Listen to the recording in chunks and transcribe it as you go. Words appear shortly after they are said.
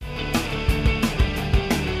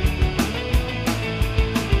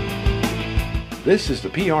This is the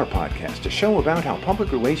PR Podcast, a show about how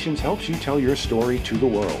public relations helps you tell your story to the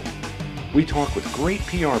world. We talk with great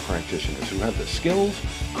PR practitioners who have the skills,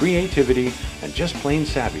 creativity, and just plain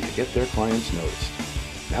savvy to get their clients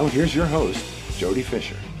noticed. Now here's your host, Jody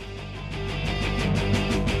Fisher.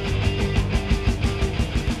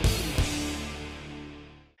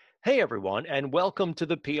 Hey everyone, and welcome to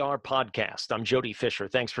the PR Podcast. I'm Jody Fisher.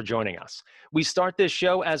 Thanks for joining us. We start this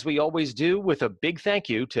show, as we always do, with a big thank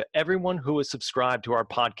you to everyone who has subscribed to our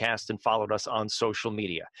podcast and followed us on social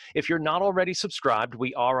media. If you're not already subscribed,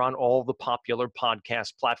 we are on all the popular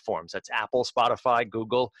podcast platforms. That's Apple, Spotify,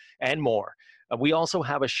 Google, and more. We also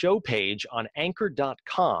have a show page on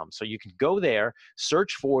anchor.com, so you can go there,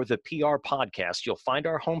 search for the PR Podcast. You'll find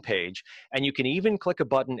our homepage, and you can even click a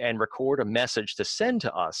button and record a message to send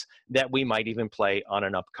to us that we might even play on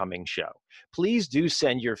an upcoming show. Please do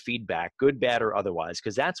send your feedback, good, bad, or otherwise,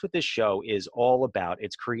 because that's what this show is all about.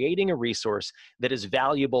 It's creating a resource that is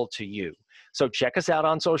valuable to you. So check us out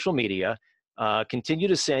on social media. Continue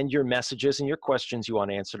to send your messages and your questions you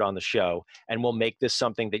want answered on the show, and we'll make this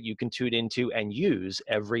something that you can tune into and use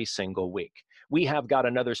every single week. We have got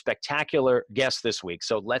another spectacular guest this week,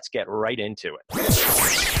 so let's get right into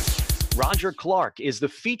it. Roger Clark is the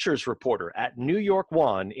features reporter at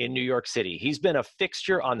NY1 in New York City. He's been a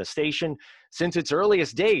fixture on the station since its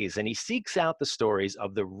earliest days, and he seeks out the stories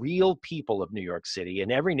of the real people of New York City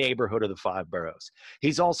in every neighborhood of the 5 boroughs.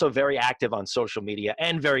 He's also very active on social media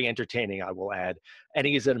and very entertaining, I will add, and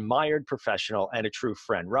he is an admired professional and a true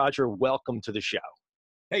friend. Roger, welcome to the show.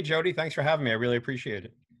 Hey, Jody, thanks for having me. I really appreciate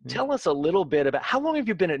it. Tell us a little bit about, how long have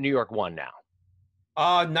you been at NY1 now?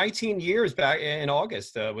 19 years back in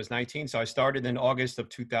August, was 19. So I started in August of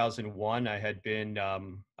 2001. I had been,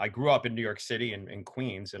 I grew up in New York City in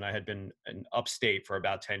Queens, and I had been in upstate for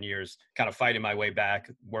about 10 years, kind of fighting my way back,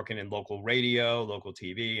 working in local radio, local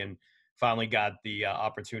TV, and finally got the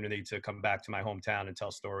opportunity to come back to my hometown and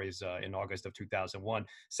tell stories in August of 2001.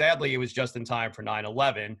 Sadly, it was just in time for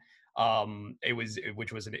 9/11.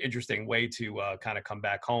 Which was an interesting way to kind of come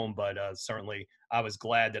back home, but certainly I was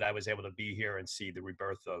glad that I was able to be here and see the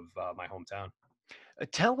rebirth of my hometown.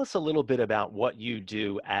 Tell us a little bit about what you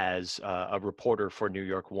do as a reporter for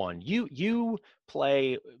NY1. You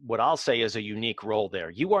play what I'll say is a unique role there.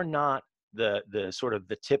 You are not the sort of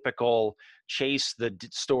the typical chase the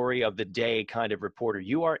story of the day kind of reporter.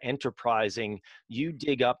 You are enterprising. You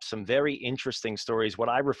dig up some very interesting stories, what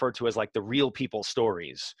I refer to as like the real people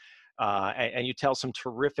stories. And you tell some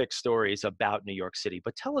terrific stories about New York City.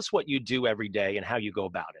 But tell us what you do every day and how you go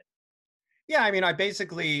about it. Yeah, I mean, I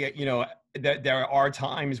basically, there are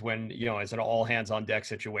times when, it's an all hands on deck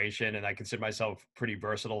situation, and I consider myself pretty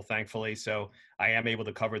versatile, thankfully. So I am able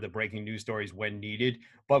to cover the breaking news stories when needed.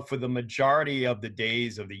 But for the majority of the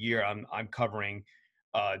days of the year, I'm covering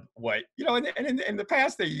what, in the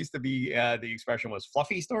past, there used to be, the expression was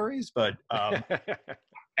fluffy stories, but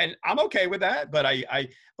and I'm okay with that, but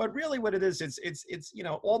but really what it is, it's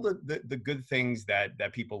all the good things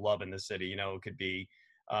that people love in the city. It could be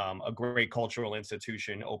a great cultural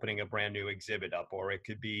institution opening a brand new exhibit up, or it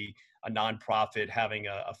could be a nonprofit having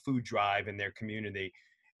a food drive in their community,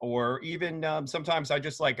 or even sometimes I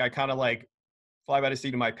kind of fly by the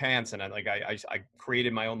seat of my pants, and I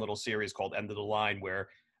created my own little series called End of the Line, where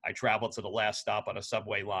I travel to the last stop on a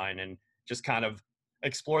subway line and just kind of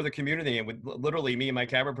explore the community, and with literally me and my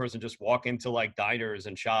camera person just walk into like diners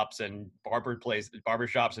and shops and barber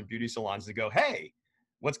shops and beauty salons to go, hey,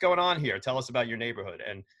 what's going on here? Tell us about your neighborhood.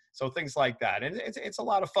 And so things like that. And it's a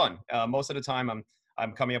lot of fun. Most of the time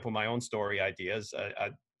I'm coming up with my own story ideas.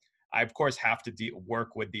 I of course have to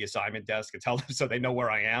work with the assignment desk and tell them so they know where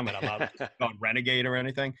I am and I'm not on Renegade or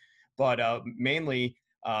anything. But mainly,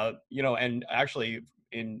 and actually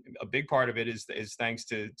in a big part of it is thanks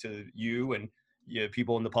to you and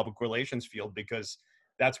people in the public relations field, because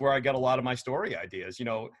that's where I get a lot of my story ideas.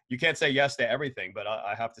 You can't say yes to everything, but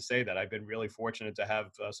I have to say that I've been really fortunate to have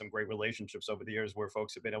some great relationships over the years where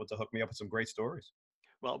folks have been able to hook me up with some great stories.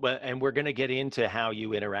 Well, and we're going to get into how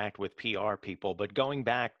you interact with PR people, but going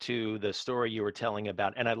back to the story you were telling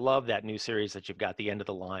about, and I love that new series that you've got, the End of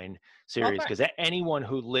the Line series, because anyone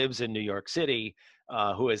who lives in New York City,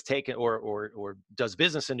 who has taken or does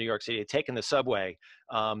business in New York City, taken the subway,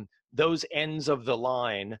 those ends of the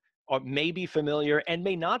line may be familiar and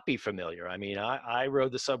may not be familiar. I mean, I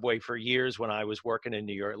rode the subway for years when I was working in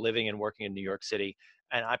New York, living and working in New York City.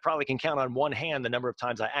 And I probably can count on one hand the number of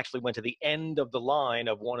times I actually went to the end of the line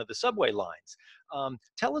of one of the subway lines.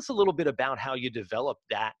 Tell us a little bit about how you developed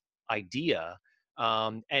that idea,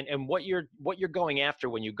 and what you're going after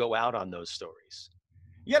when you go out on those stories.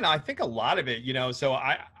 Yeah, no, I think a lot of it, so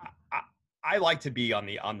I like to be on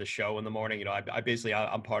the show in the morning. You know, I basically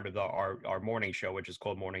I'm part of our morning show, which is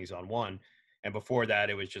called Mornings on One. And before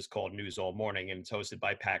that, it was just called News All Morning, and it's hosted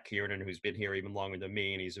by Pat Kiernan, who's been here even longer than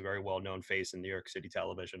me, and he's a very well known face in New York City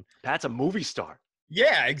television. Pat's a movie star.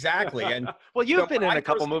 Yeah, exactly. And well, you know, you've been when in I a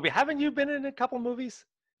couple first, movies. Haven't you been in a couple movies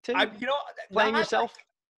too? you know, Playing not like yourself?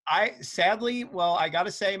 I sadly, well, I got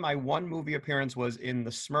to say, my one movie appearance was in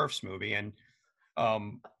the Smurfs movie, and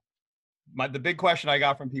um, the big question I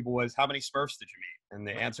got from people was, how many Smurfs did you meet? And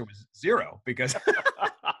the answer was zero, because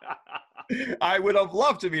I would have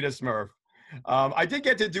loved to meet a Smurf. I did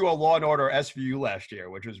get to do a Law and Order SVU last year,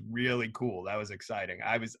 which was really cool. That was exciting.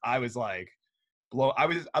 I was like,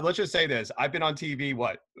 let's just say this. I've been on TV,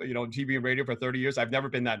 TV and radio for 30 years. I've never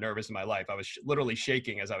been that nervous in my life. I was literally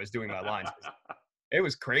shaking as I was doing my lines. It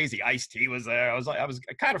was crazy. Ice-T was there. I was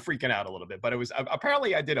kind of freaking out a little bit, but it was,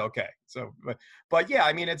 apparently I did okay. So, but yeah,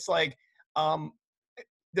 I mean, it's like,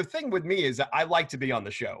 the thing with me is that I like to be on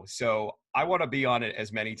the show. So I want to be on it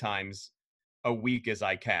as many times a week as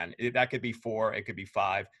I can. That could be 4, it could be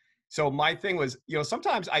 5. So my thing was, you know,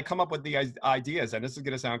 sometimes I come up with the ideas, and this is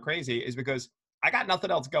going to sound crazy, is because I got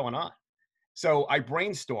nothing else going on. So I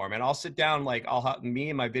brainstorm, and I'll sit down, like I'll have me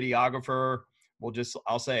and my videographer.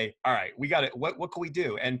 I'll say, all right, we got it. What can we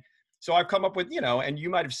do? And so I've come up with, you know, and you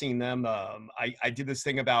might have seen them. I did this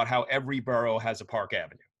thing about how every borough has a Park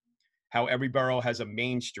Avenue, how every borough has a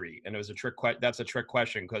Main Street. And it was a trick. That's a trick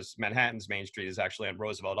question, because Manhattan's Main Street is actually on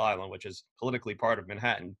Roosevelt Island, which is politically part of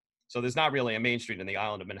Manhattan. So there's not really a Main Street in the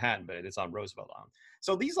island of Manhattan, but it's on Roosevelt Island.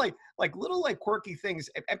 So these like little like quirky things,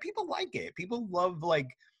 and people like it. People love like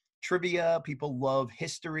trivia. People love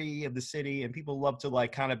history of the city, and people love to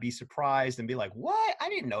like kind of be surprised and be like, "What? I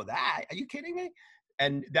didn't know that. Are you kidding me?"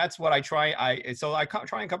 And that's what I try. I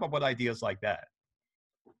try and come up with ideas like that.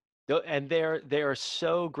 And they're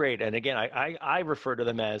so great. And again, I refer to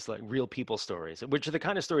them as like real people stories, which are the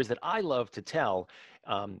kind of stories that I love to tell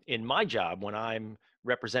in my job when I'm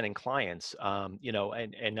representing clients. You know,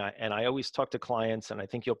 and I always talk to clients, and I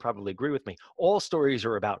think you'll probably agree with me. All stories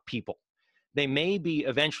are about people. They may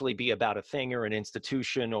eventually be about a thing or an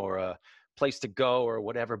institution or a place to go or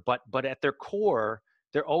whatever, but at their core,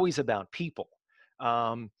 they're always about people.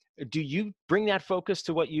 Do you bring that focus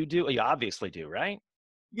to what you do? You obviously do, right?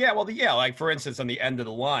 Yeah, well, like for instance, on the end of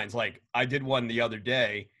the lines, like I did one the other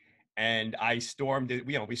day, and I stormed it.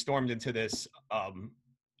 You know, we stormed into this.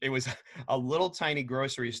 It was a little tiny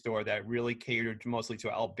grocery store that really catered mostly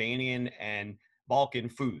to Albanian and Balkan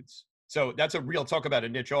foods. So that's a real, talk about a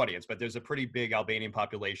niche audience, but there's a pretty big Albanian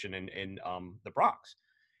population in the Bronx.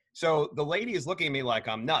 So the lady is looking at me like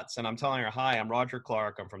I'm nuts, and I'm telling her, "Hi, I'm Roger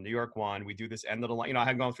Clark. I'm from NY1. We do this end of the line." You know, I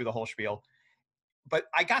had gone through the whole spiel, but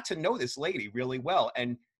I got to know this lady really well,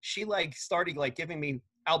 and she like started like giving me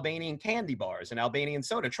Albanian candy bars and Albanian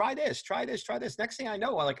soda. Try this, try this, try this. Next thing I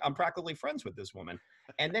know, I'm practically friends with this woman,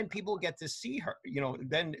 and then people get to see her. You know,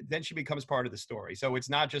 then she becomes part of the story. So it's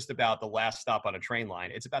not just about the last stop on a train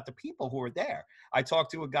line; it's about the people who are there. I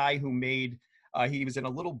talked to a guy who made. He was in a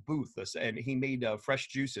little booth, and he made fresh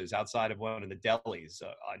juices outside of one of the delis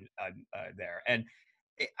there, and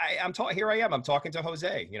here I am. I'm talking to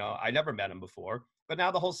Jose. You know, I never met him before, but now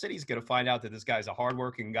the whole city's going to find out that this guy's a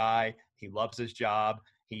hardworking guy. He loves his job.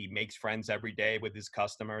 He makes friends every day with his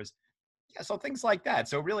customers. Yeah, so things like that.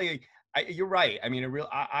 So really, you're right. I mean,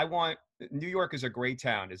 I want New York is a great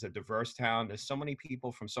town. It's a diverse town. There's so many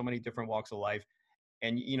people from so many different walks of life,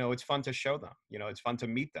 and you know, it's fun to show them. You know, it's fun to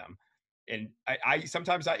meet them. And I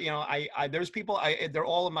sometimes there's people they're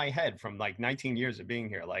all in my head from like 19 years of being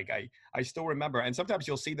here. Like I still remember, and sometimes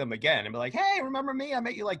you'll see them again and be like, "Hey, remember me? I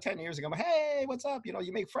met you like 10 years ago." I'm like, "Hey, what's up?" You know,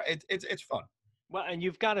 you make friends. It's fun. Well, and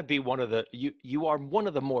you've got to be you are one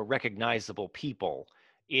of the more recognizable people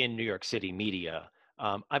in New York City media.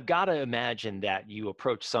 I've got to imagine that you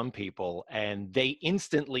approach some people and they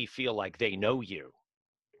instantly feel like they know you.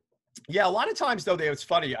 Yeah, a lot of times though, it's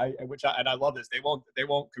funny. And I love this. They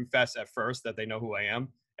won't confess at first that they know who I am,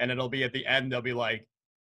 and it'll be at the end. They'll be like,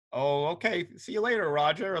 "Oh, okay. See you later,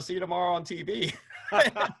 Roger. I'll see you tomorrow on TV."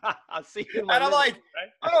 I'll see you. And I'm like,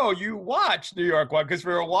 "Oh, you watch New York One?" Because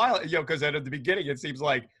for a while, you know, because at the beginning it seems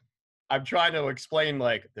like I'm trying to explain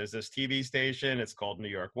like there's this TV station. It's called New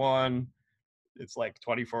York One. It's like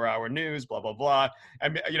 24-hour news, blah blah blah.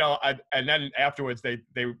 And you know, and then afterwards they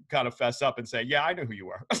kind of fess up and say, "Yeah, I know who you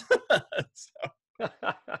are." So.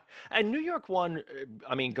 And New York One,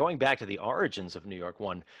 I mean, going back to the origins of New York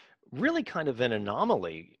One, really kind of an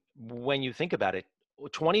anomaly when you think about it. A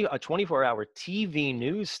 24-hour TV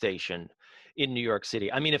news station in New York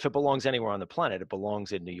City. I mean, if it belongs anywhere on the planet, it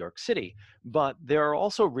belongs in New York City. But there are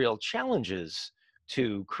also real challenges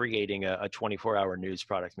to creating a 24-hour news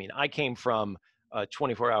product. I mean, I came from a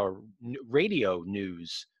 24-hour radio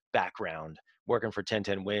news background, working for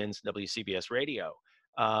 1010 Wins, WCBS Radio.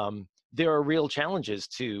 There are real challenges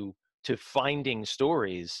to finding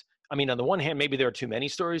stories. I mean, on the one hand, maybe there are too many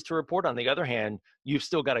stories to report. On the other hand, you've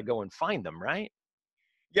still got to go and find them, right?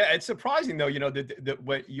 Yeah, it's surprising though,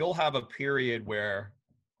 what you'll have a period where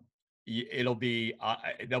it'll be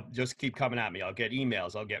they'll just keep coming at me. I'll get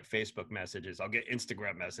emails, I'll get Facebook messages, I'll get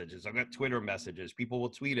Instagram messages, I'll get Twitter messages. People will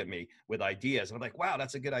tweet at me with ideas, and I'm like, wow,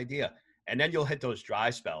 that's a good idea. And then you'll hit those dry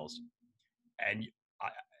spells, and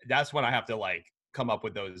that's when I have to like come up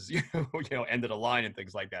with those end of the line and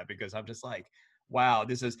things like that, because I'm just like, wow,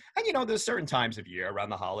 this is. And there's certain times of year around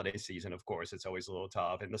the holiday season, of course, it's always a little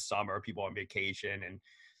tough. In the summer, people on vacation,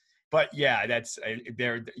 but yeah, that's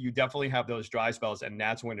there. You definitely have those dry spells, and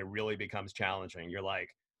that's when it really becomes challenging. You're like,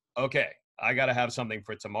 okay, I got to have something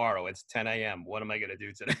for tomorrow. It's 10 a.m. What am I going to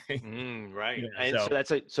do today? Right. And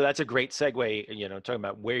so that's a great segue, talking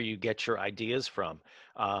about where you get your ideas from.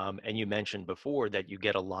 And you mentioned before that you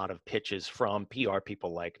get a lot of pitches from PR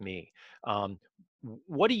people like me.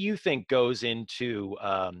 What do you think goes into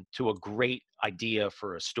to a great idea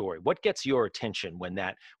for a story? What gets your attention when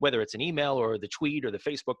whether it's an email or the tweet or the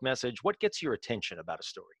Facebook message, what gets your attention about a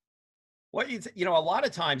story? Well, a lot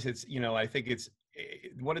of times it's, I think it's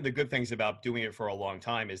one of the good things about doing it for a long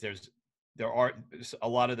time is there are a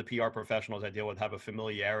lot of the PR professionals I deal with have a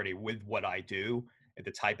familiarity with what I do and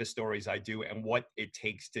the type of stories I do and what it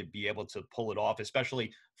takes to be able to pull it off,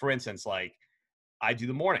 especially, for instance, like I do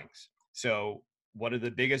the mornings. So one of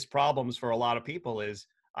the biggest problems for a lot of people is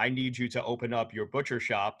I need you to open up your butcher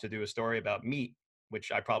shop to do a story about meat,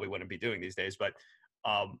 which I probably wouldn't be doing these days, but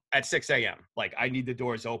at 6 a.m. Like I need the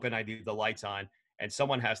doors open, I need the lights on, and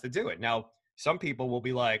someone has to do it. Now, some people will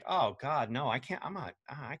be like, oh God, no, I can't,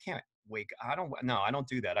 I can't I don't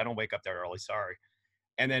do that. I don't wake up that early. Sorry.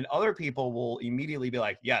 And then other people will immediately be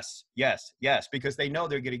like, yes, yes, yes, because they know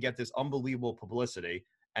they're going to get this unbelievable publicity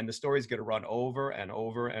and the story's going to run over and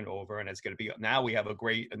over and over. And it's going to be, now we have a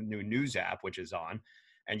great new news app, which is on,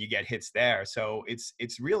 and you get hits there. So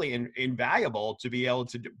it's really invaluable to be able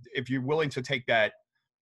to, if you're willing to take that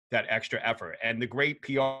extra effort. And the great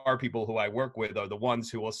PR people who I work with are the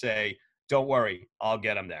ones who will say, don't worry, I'll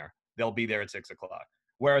get them there. They'll be there at 6 o'clock.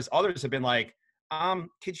 Whereas others have been like,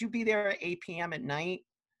 could you be there at 8 p.m. at night?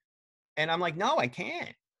 And I'm like, no, I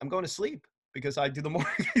can't. I'm going to sleep because I do the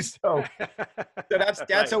morning. So that's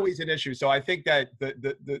right. Always an issue. So I think that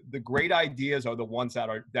the great ideas are the ones that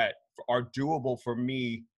are doable for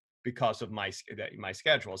me because of my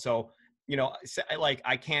schedule. So, like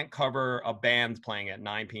I can't cover a band playing at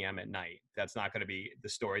 9 p.m. at night. That's not going to be the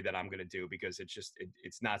story that I'm going to do because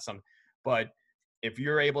it's not some, but if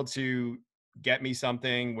you're able to get me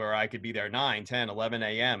something where I could be there 9, 10, 11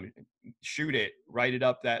 a.m., shoot it, write it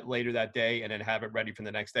up that later that day, and then have it ready for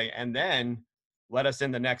the next day. And then let us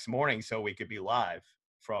in the next morning so we could be live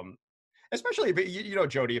from, especially if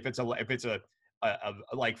Jody, if it's a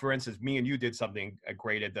like, for instance, me and you did something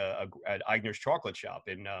great at Eigner's Chocolate Shop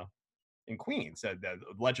in Queens, the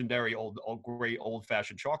legendary great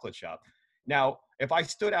old-fashioned chocolate shop. Now, if I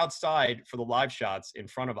stood outside for the live shots in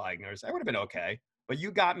front of Eigner's, I would have been okay. But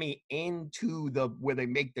you got me into where they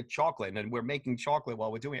make the chocolate, and we're making chocolate while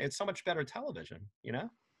we're doing it. It's so much better television,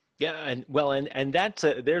 Yeah, and that's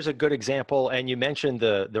there's a good example. And you mentioned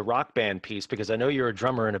the rock band piece because I know you're a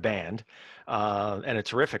drummer in a band, and a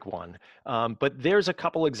terrific one. But there's a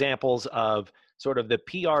couple examples of sort of the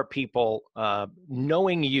PR people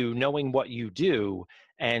knowing what you do,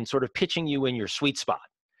 and sort of pitching you in your sweet spot.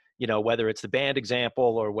 Whether it's the band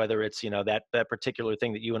example or whether it's that particular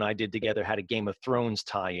thing that you and I did together had a Game of Thrones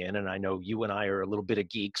tie-in, and I know you and I are a little bit of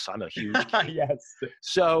geeks. I'm a huge geek. Yes.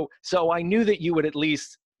 So I knew that you would at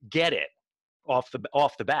least get it off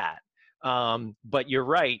the bat. But you're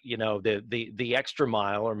right. The extra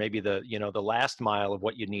mile, or maybe the last mile of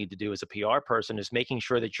what you need to do as a PR person is making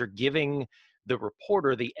sure that you're giving the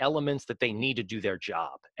reporter the elements that they need to do their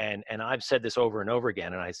job. And I've said this over and over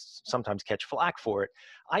again, and I sometimes catch flack for it.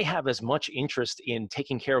 I have as much interest in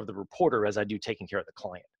taking care of the reporter as I do taking care of the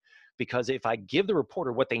client. Because if I give the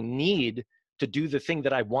reporter what they need to do the thing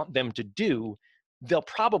that I want them to do, they'll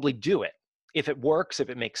probably do it. If it works,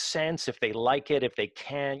 if it makes sense, if they like it, if they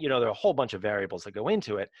can, there are a whole bunch of variables that go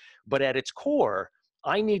into it. But at its core,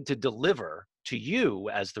 I need to deliver to you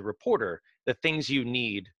as the reporter the things you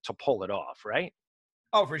need to pull it off, right?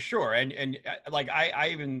 Oh, for sure. And like I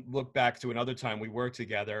even look back to another time we worked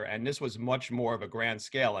together, and this was much more of a grand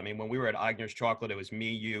scale. I mean, when we were at Eigner's Chocolate, it was me,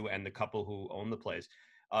 you, and the couple who owned the place.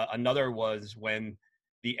 Another was when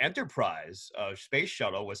the Enterprise space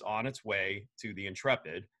shuttle was on its way to the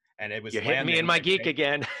Intrepid, and it was You're hitting me in my geek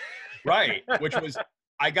again. right, which was,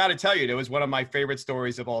 I got to tell you, it was one of my favorite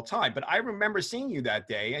stories of all time. But I remember seeing you that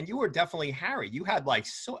day, and you were definitely Harry. You had like,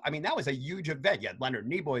 so, I mean, that was a huge event. You had Leonard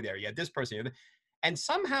Nimoy there. You had this person, and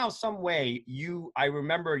somehow, some way, I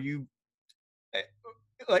remember you,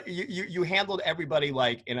 like you handled everybody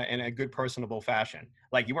like in a good, personable fashion.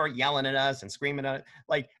 Like you weren't yelling at us and screaming at it.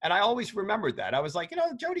 Like, and I always remembered that. I was like,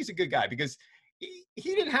 Jody's a good guy, because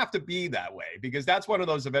he didn't have to be that way, because that's one of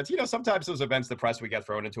those events, sometimes those events, the press, we get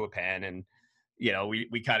thrown into a pen, and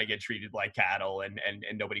we kind of get treated like cattle, and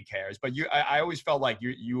nobody cares. But I always felt like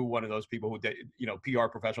you were one of those people who did, PR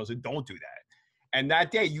professionals who don't do that. And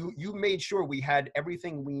that day you made sure we had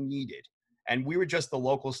everything we needed, and we were just the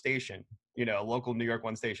local station, local New York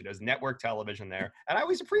 1 station. There's network television there, and I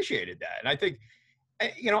always appreciated that. And I think, I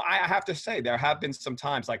have to say, there have been some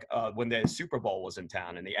times, like when the Super Bowl was in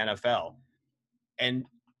town and the NFL, and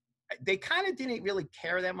they kind of didn't really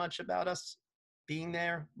care that much about us being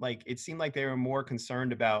there. Like, it seemed like they were more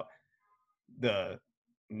concerned about the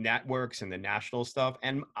networks and the national stuff.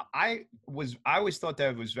 And I always thought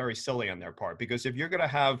that it was very silly on their part, because if you're going to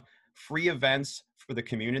have free events for the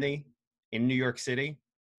community in New York City,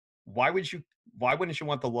 why wouldn't you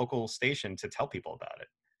want the local station to tell people about it?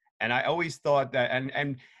 And I always thought that,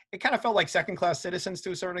 and it kind of felt like second class citizens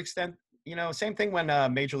to a certain extent. Same thing when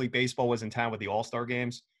Major League Baseball was in town with the All-Star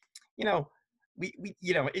games. I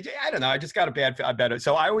don't know. I just got a better.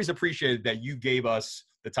 So I always appreciated that you gave us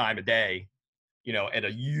the time of day, at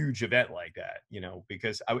a huge event like that,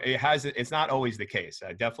 because it's not always the case.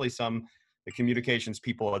 Definitely the communications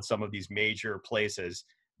people at some of these major places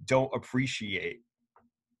don't appreciate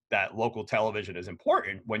that local television is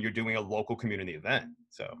important when you're doing a local community event.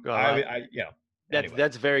 So anyway.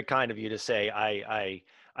 That's very kind of you to say.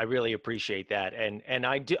 I really appreciate that. And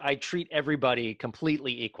I treat everybody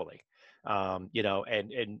completely equally.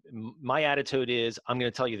 And my attitude is, I'm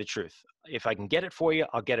going to tell you the truth. If I can get it for you,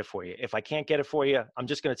 I'll get it for you. If I can't get it for you, I'm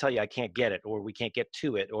just going to tell you I can't get it, or we can't get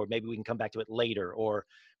to it, or maybe we can come back to it later, or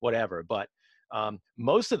whatever. But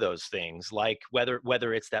most of those things, like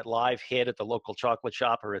whether it's that live hit at the local chocolate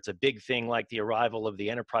shop, or it's a big thing like the arrival of the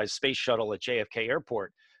Enterprise space shuttle at JFK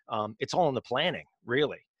Airport, it's all in the planning,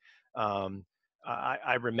 really.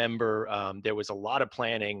 I remember there was a lot of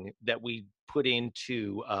planning that we put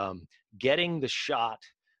into getting the shot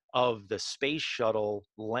of the space shuttle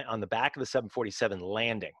on the back of the 747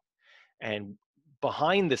 landing. And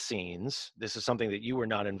behind the scenes, this is something that you were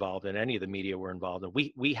not involved in, any of the media were involved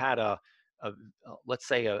in. We had let's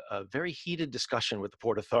say a very heated discussion with the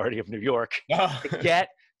Port Authority of New York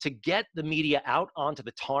to get the media out onto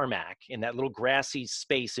the tarmac in that little grassy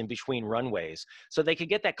space in between runways, so they could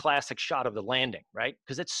get that classic shot of the landing, right?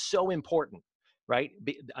 Because it's so important, right?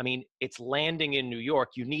 I mean, it's landing in New York.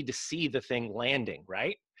 You need to see the thing landing,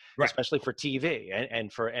 right? Especially for TV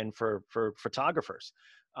and for photographers.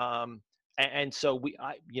 And so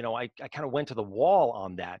I kind of went to the wall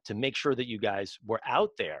on that to make sure that you guys were out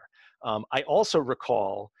there. I also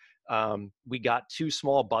recall we got 2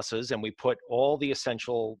 small buses, and we put all the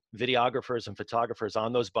essential videographers and photographers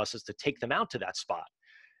on those buses to take them out to that spot.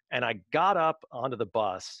 And I got up onto the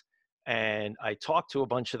bus, and I talked to a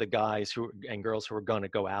bunch of the guys and girls who were going to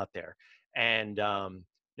go out there. And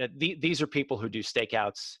these are people who do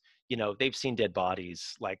stakeouts. They've seen dead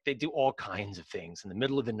bodies. Like, they do all kinds of things in the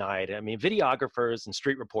middle of the night. I mean, videographers and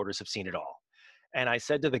street reporters have seen it all. And I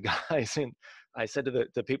said to the guys, and I said to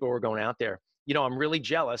the people who were going out there, I'm really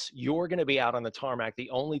jealous. You're going to be out on the tarmac the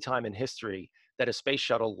only time in history that a space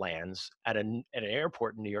shuttle lands at an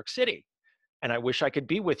airport in New York City. And I wish I could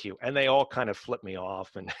be with you. And they all kind of flipped me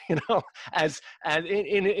off, and as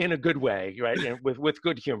in a good way, right? With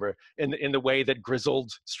good humor, in the way that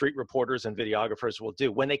grizzled street reporters and videographers will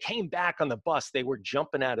do. When they came back on the bus, they were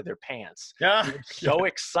jumping out of their pants. They were so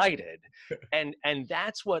excited. And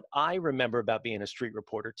that's what I remember about being a street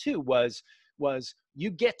reporter too, was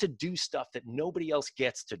you get to do stuff that nobody else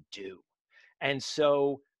gets to do. And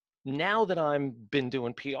so now that I've been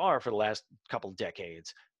doing PR for the last couple of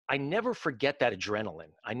decades, I never forget that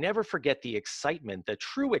adrenaline. I never forget the excitement, the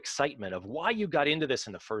true excitement of why you got into this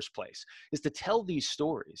in the first place, is to tell these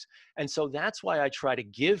stories. And so that's why I try to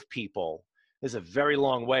give people, this is a very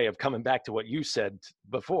long way of coming back to what you said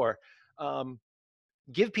before,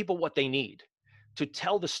 give people what they need to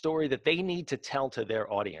tell the story that they need to tell to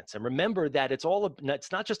their audience. And remember that it's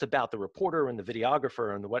not just about the reporter and the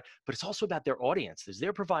videographer and but it's also about their audience.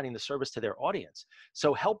 They're providing the service to their audience.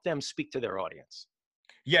 So help them speak to their audience.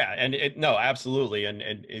 Yeah, and no, absolutely, and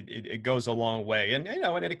it goes a long way, and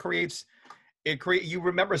and it creates you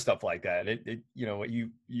remember stuff like that. You know,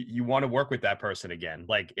 you want to work with that person again.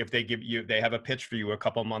 Like if they have a pitch for you a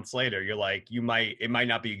couple months later, you're like, it might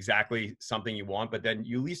not be exactly something you want, but then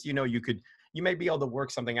at least, you know, you may be able to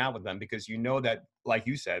work something out with them because you know that, like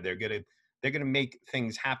you said, they're going to make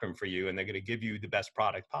things happen for you and they're going to give you the best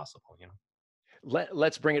product possible, you know?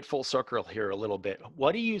 Let's bring it full circle here a little bit.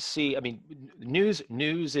 What do you see? I mean,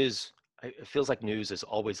 news is, it feels like news is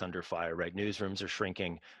always under fire, right? Newsrooms are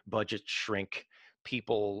shrinking, budgets shrink,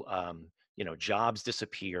 people, you know, jobs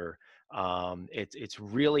disappear. It's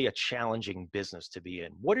really a challenging business to be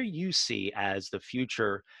in. What do you see as the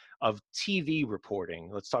future of TV reporting?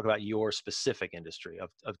 Let's talk about your specific industry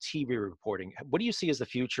of TV reporting. What do you see as the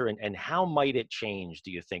future, and how might it change, do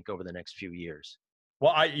you think, over the next few years?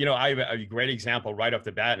 Well, I have a great example right off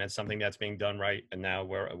the bat, and it's something that's being done right and now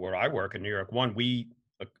where I work in NY1. We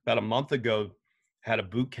about a month ago had a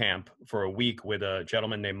boot camp for a week with a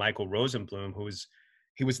gentleman named Michael Rosenblum,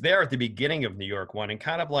 he was there at the beginning of NY1 and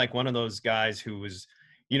kind of like one of those guys who was,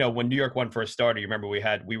 you know, when NY1 first started. You remember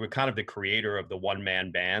we were kind of the creator of the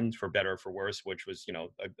one-man band, for better or for worse, which was, you know,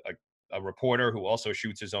 a reporter who also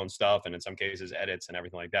shoots his own stuff and in some cases edits and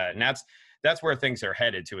everything like that. And that's where things are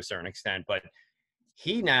headed to a certain extent, but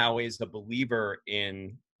he now is a believer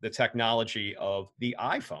in the technology of the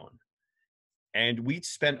iPhone. And we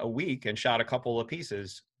spent a week and shot a couple of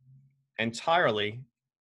pieces entirely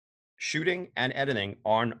shooting and editing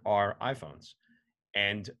on our iPhones.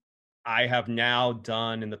 And I have now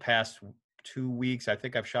done, in the past 2 weeks, I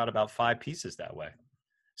think I've shot about 5 pieces that way.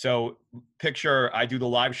 So picture I do the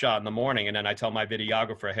live shot in the morning and then I tell my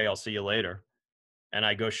videographer, hey, I'll see you later. And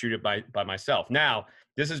I go shoot it by myself. Now,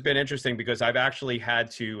 this has been interesting because I've actually had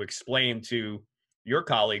to explain to your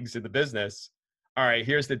colleagues in the business, all right,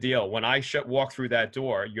 here's the deal. When I walk through that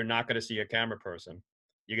door, you're not going to see a camera person.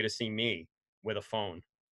 You're going to see me with a phone.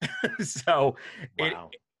 So Wow.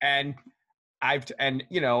 and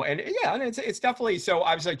you know, and yeah, and it's definitely, so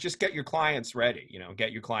I was like, just get your clients ready, you know,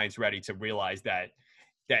 get your clients ready to realize that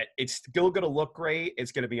it's still going to look great.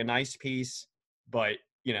 It's going to be a nice piece, but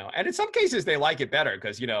you know, and in some cases they like it better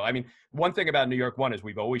because, you know, I mean, one thing about NY1 is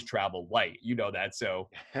we've always traveled light, you know that. So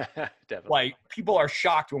Definitely. like people are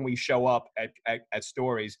shocked when we show up at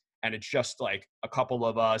stories and it's just like a couple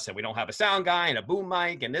of us and we don't have a sound guy and a boom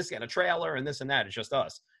mic and this and a trailer and this and that. It's just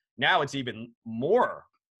us. Now it's even more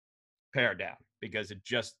pared down because it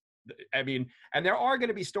just, I mean, and there are going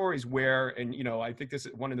to be stories where, and you know, I think this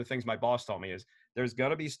is one of the things my boss told me is there's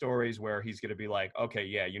going to be stories where he's going to be like, okay,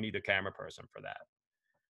 yeah, you need a camera person for that.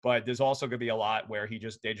 But there's also going to be a lot where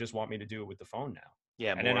they just want me to do it with the phone now.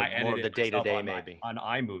 Yeah, And then I more edit of the it myself day-to-day maybe. on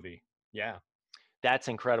iMovie. Yeah. That's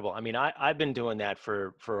incredible. I mean, I've been doing that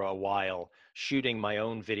for a while, shooting my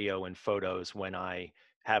own video and photos when I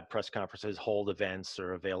have press conferences, hold events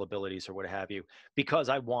or availabilities or what have you, because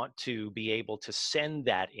I want to be able to send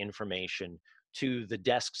that information to the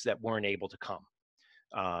desks that weren't able to come.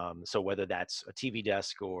 So whether that's a TV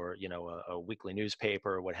desk or, you know, a weekly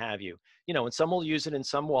newspaper or what have you, you know, and some will use it and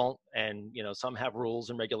some won't. And, you know, some have rules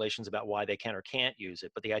and regulations about why they can or can't use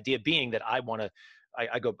it. But the idea being that I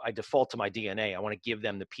default to my DNA. I want to give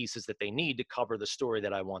them the pieces that they need to cover the story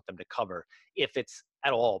that I want them to cover, if it's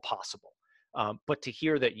at all possible. But to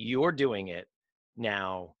hear that you're doing it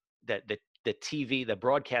now, that the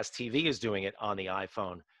broadcast TV is doing it on the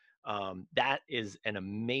iPhone, that is an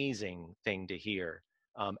amazing thing to hear.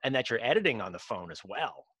 And that you're editing on the phone as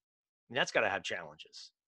well. I mean, that's got to have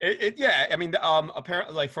challenges. Yeah, I mean,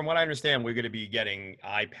 apparently, like from what I understand, we're going to be getting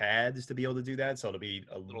iPads to be able to do that, so it'll be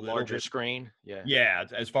a little larger bit, screen. Yeah. Yeah,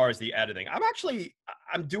 as far as the editing,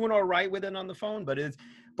 I'm doing all right with it on the phone, but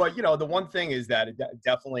you know, the one thing is that it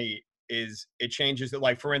definitely is, it changes it.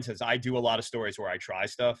 Like for instance, I do a lot of stories where I try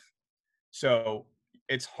stuff, so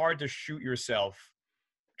it's hard to shoot yourself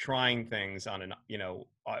trying things on an, you know,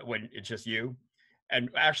 when it's just you. And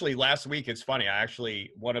actually last week, it's funny,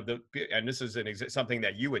 and this is something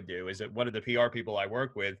that you would do, is that one of the PR people I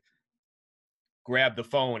work with grabbed the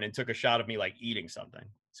phone and took a shot of me like eating something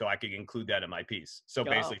so I could include that in my piece. So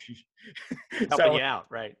basically helping you out,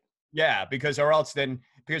 right? Yeah, because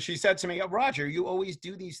she said to me, oh, Roger, you always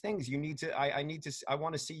do these things. You need to, I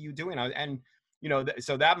want to see you doing it. And, you know,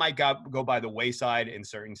 so that might go by the wayside in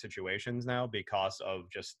certain situations now because of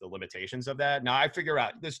just the limitations of that. Now I figure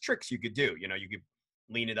out there's tricks you could do. You know, you could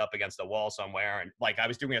lean it up against a wall somewhere. And like I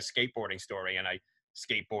was doing a skateboarding story and I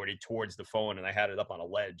skateboarded towards the phone and I had it up on a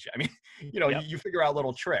ledge. I mean, you know, you figure out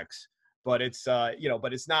little tricks, but it's, you know,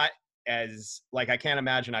 but it's not as like, I can't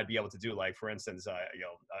imagine I'd be able to do, like, for instance, you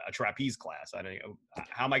know, a trapeze class. I don't know,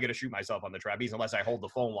 how am I going to shoot myself on the trapeze unless I hold the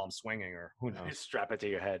phone while I'm swinging, or who knows? Strap it to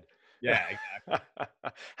your head. Yeah,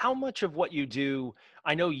 exactly. How much of what you do,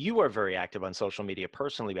 I know you are very active on social media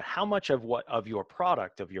personally, but how much of what of your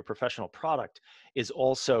product, of your professional product, is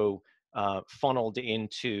also funneled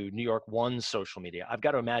into NY1's social media? I've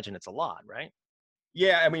got to imagine it's a lot, right?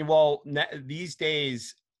 Yeah, I mean, well, these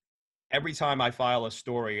days, every time I file a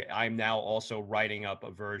story, I'm now also writing up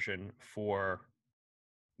a version for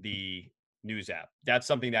the news app. That's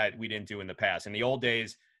something that we didn't do in the past. In the old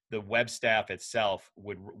days, the web staff itself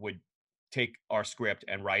would take our script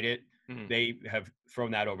and write it. Mm. They have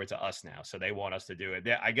thrown that over to us now, so they want us to do it.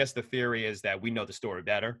 I guess the theory is that we know the story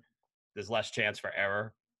better. There's less chance for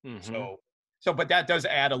error. Hmm. So, but that does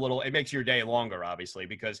add a little. It makes your day longer, obviously,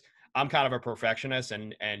 because I'm kind of a perfectionist,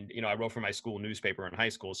 and I wrote for my school newspaper in high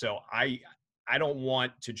school, so I don't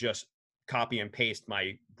want to just copy and paste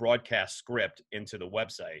my broadcast script into the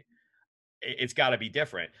website. It's got to be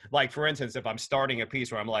different. Like, for instance, if I'm starting a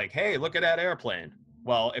piece where I'm like, hey, look at that airplane.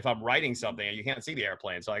 Well, if I'm writing something and you can't see the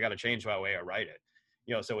airplane, so I got to change my way I write it.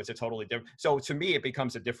 So it's a totally different. So to me, it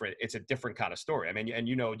becomes it's a different kind of story. I mean, and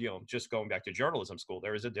just going back to journalism school,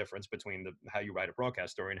 there is a difference between how you write a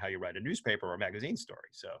broadcast story and how you write a newspaper or magazine story.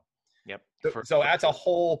 Yep. So that's a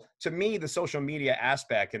whole, to me, the social media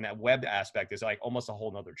aspect and that web aspect is like almost a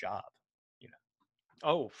whole nother job.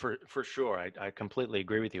 Oh, for sure. I completely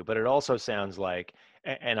agree with you. But it also sounds like,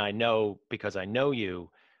 and I know because I know you,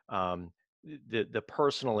 um, the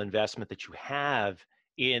personal investment that you have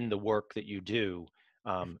in the work that you do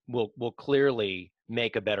will clearly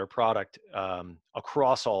make a better product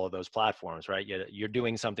across all of those platforms, right? You're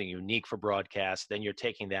doing something unique for broadcast, then you're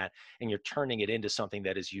taking that and you're turning it into something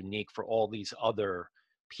that is unique for all these other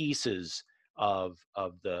pieces of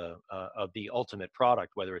the ultimate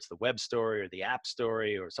product, whether it's the web story or the app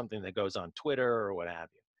story or something that goes on Twitter or what have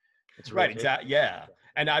you. It's Right, really exactly. Yeah.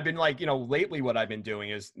 And I've been like, lately what I've been doing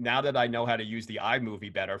is, now that I know how to use the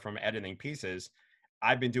iMovie better from editing pieces,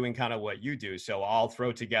 I've been doing kind of what you do. So I'll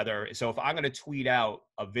throw together. So if I'm going to tweet out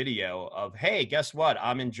a video of, hey, guess what?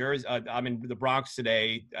 I'm in Jersey. I'm in the Bronx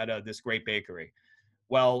today at this great bakery.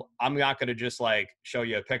 Well, I'm not going to just like show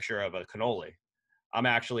you a picture of a cannoli. I'm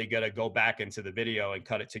actually going to go back into the video and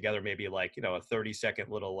cut it together, maybe like, a 30-second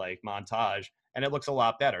little like montage, and it looks a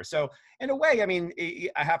lot better. So in a way, I mean,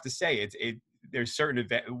 I have to say there's certain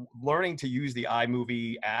learning to use the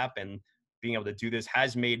iMovie app and being able to do this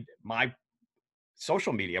has made my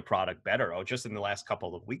social media product better. Oh, just in the last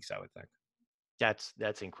couple of weeks, I would think.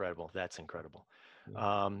 that's incredible. That's incredible.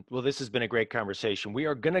 Yeah. Well, this has been a great conversation. We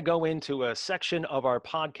are going to go into a section of our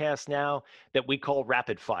podcast now that we call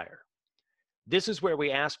Rapid Fire. This is where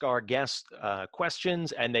we ask our guests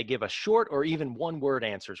questions and they give us short or even one-word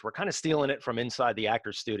answers. We're kind of stealing it from inside the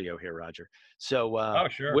actor's studio here, Roger. So Oh,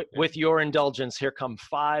 sure. with your indulgence, here come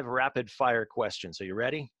 5 rapid-fire questions. Are you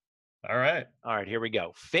ready? All right. All right, here we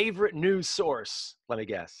go. Favorite news source? Let me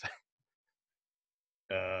guess.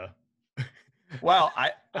 Well,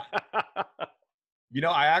 I'm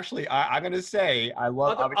going to say I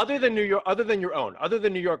love other than New York, other than your own, other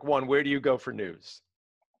than NY1, where do you go for news?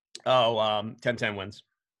 10-10 wins.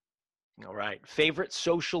 All right. Favorite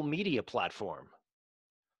social media platform?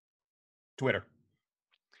 Twitter.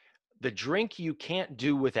 The drink you can't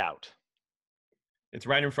do without? It's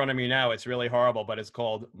right in front of me now. It's really horrible, but it's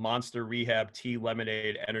called Monster Rehab Tea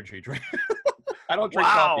Lemonade Energy Drink. I don't drink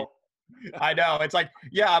coffee. I know. It's like,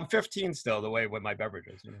 yeah, I'm 15 still, the way with my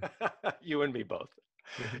beverages. You and me both.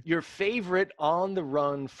 Your favorite on the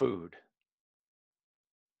run food?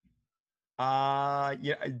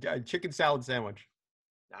 Yeah, a chicken salad sandwich.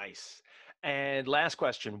 Nice. And last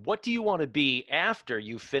question. What do you want to be after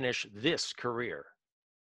you finish this career?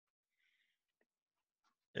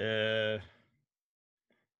 An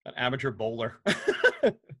amateur bowler.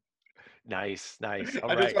 Nice. All I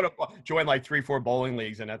right. just want to join like 3-4 bowling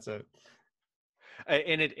leagues, and that's it.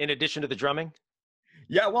 In addition to the drumming?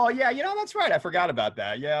 Yeah, well, yeah, that's right. I forgot about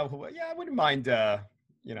that. Yeah, I wouldn't mind.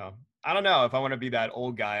 I don't know if I want to be that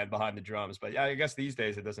old guy behind the drums, but yeah, I guess these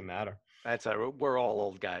days it doesn't matter. We're all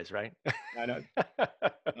old guys, right? I know.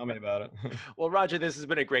 Tell me about it. Well, Roger, this has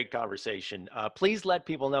been a great conversation. Please let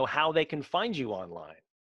people know how they can find you online.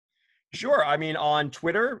 Sure. I mean, on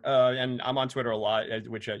Twitter, and I'm on Twitter a lot,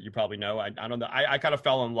 which you probably know. I don't know. I kind of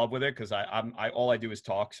fell in love with it because all I do is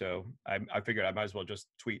talk. So I figured I might as well just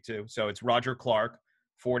tweet too. So it's Roger Clark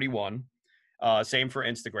 41. Same for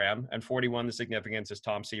Instagram. And 41, the significance is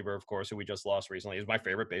Tom Seaver, of course, who we just lost recently. He's my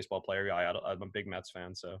favorite baseball player. I'm a big Mets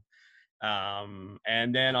fan. So,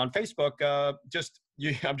 and then on Facebook,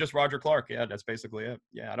 I'm just Roger Clark. Yeah, that's basically it.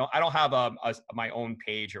 Yeah, I don't have my own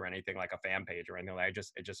page or anything like a fan page or anything.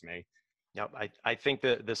 It's just me. Yep, I think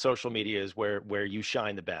the social media is where you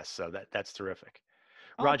shine the best. So that's terrific.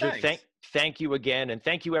 Roger, thanks. thank you again. And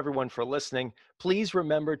thank you everyone for listening. Please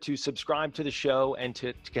remember to subscribe to the show and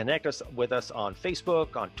to connect with us on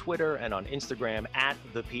Facebook, on Twitter, and on Instagram at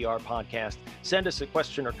the PR Podcast. Send us a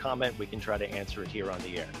question or comment. We can try to answer it here on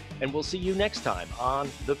the air. And we'll see you next time on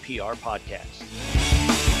the PR Podcast.